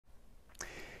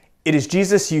It is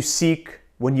Jesus you seek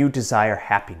when you desire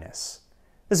happiness.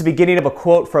 This is the beginning of a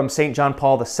quote from St. John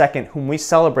Paul II, whom we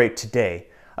celebrate today.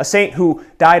 A saint who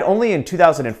died only in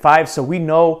 2005, so we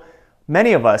know,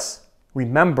 many of us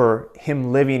remember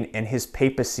him living in his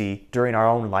papacy during our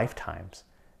own lifetimes.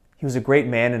 He was a great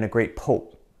man and a great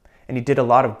pope, and he did a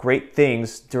lot of great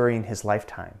things during his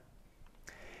lifetime.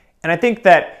 And I think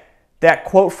that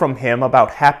quote from him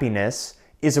about happiness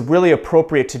is really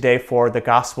appropriate today for the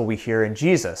gospel we hear in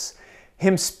Jesus.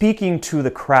 Him speaking to the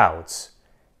crowds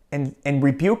and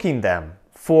rebuking them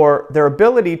for their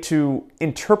ability to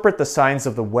interpret the signs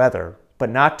of the weather,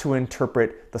 but not to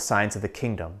interpret the signs of the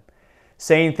kingdom.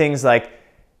 Saying things like,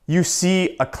 you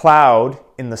see a cloud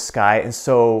in the sky, and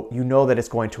so you know that it's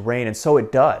going to rain, and so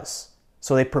it does.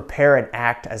 So they prepare and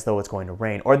act as though it's going to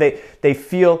rain. Or they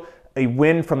feel a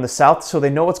wind from the south, so they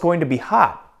know it's going to be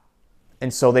hot.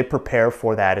 And so they prepare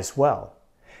for that as well.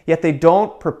 Yet they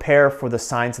don't prepare for the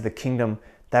signs of the kingdom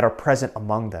that are present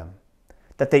among them.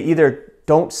 That they either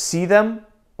don't see them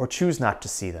or choose not to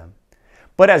see them.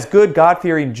 But as good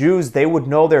God-fearing Jews, they would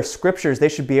know their scriptures. They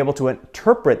should be able to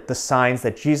interpret the signs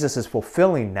that Jesus is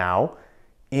fulfilling now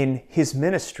in his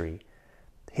ministry.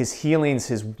 His healings,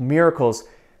 his miracles,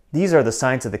 these are the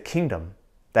signs of the kingdom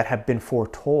that have been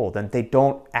foretold, and they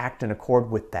don't act in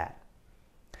accord with that.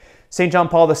 St. John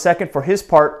Paul II, for his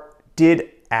part, did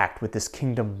act with this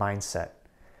kingdom mindset.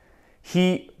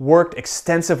 He worked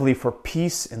extensively for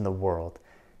peace in the world.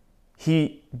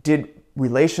 He did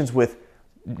relations with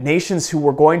nations who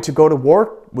were going to go to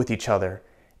war with each other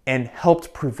and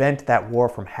helped prevent that war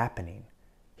from happening.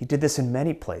 He did this in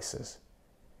many places.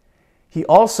 He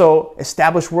also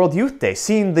established World Youth Day,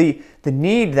 seeing the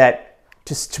need that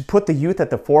to put the youth at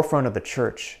the forefront of the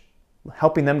church,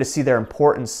 helping them to see their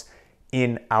importance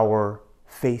in our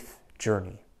faith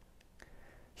journey.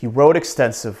 He wrote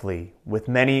extensively with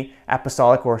many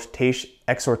apostolic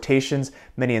exhortations,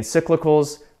 many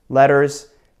encyclicals, letters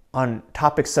on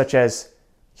topics such as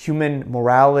human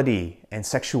morality and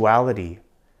sexuality,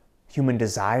 human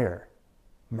desire,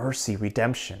 mercy,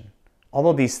 redemption, all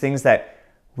of these things that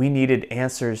we needed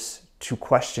answers to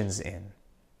questions in.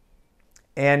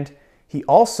 And he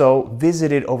also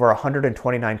visited over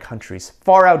 129 countries,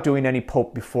 far outdoing any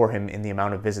pope before him in the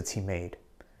amount of visits he made.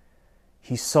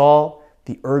 He saw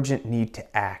the urgent need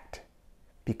to act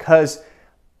because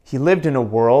he lived in a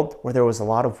world where there was a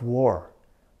lot of war,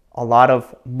 a lot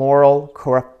of moral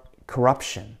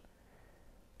corruption.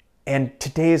 And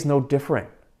today is no different.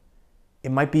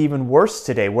 It might be even worse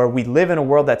today, where we live in a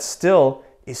world that still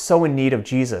is so in need of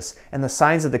Jesus, and the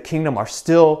signs of the kingdom are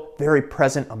still very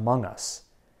present among us.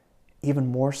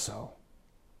 Even more so.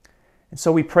 And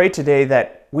so we pray today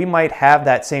that we might have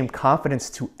that same confidence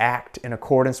to act in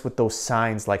accordance with those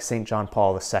signs like St. John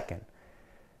Paul II,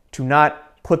 to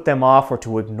not put them off or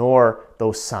to ignore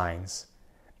those signs.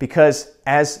 Because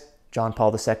as John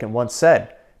Paul II once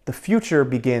said, the future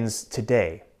begins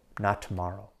today, not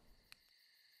tomorrow.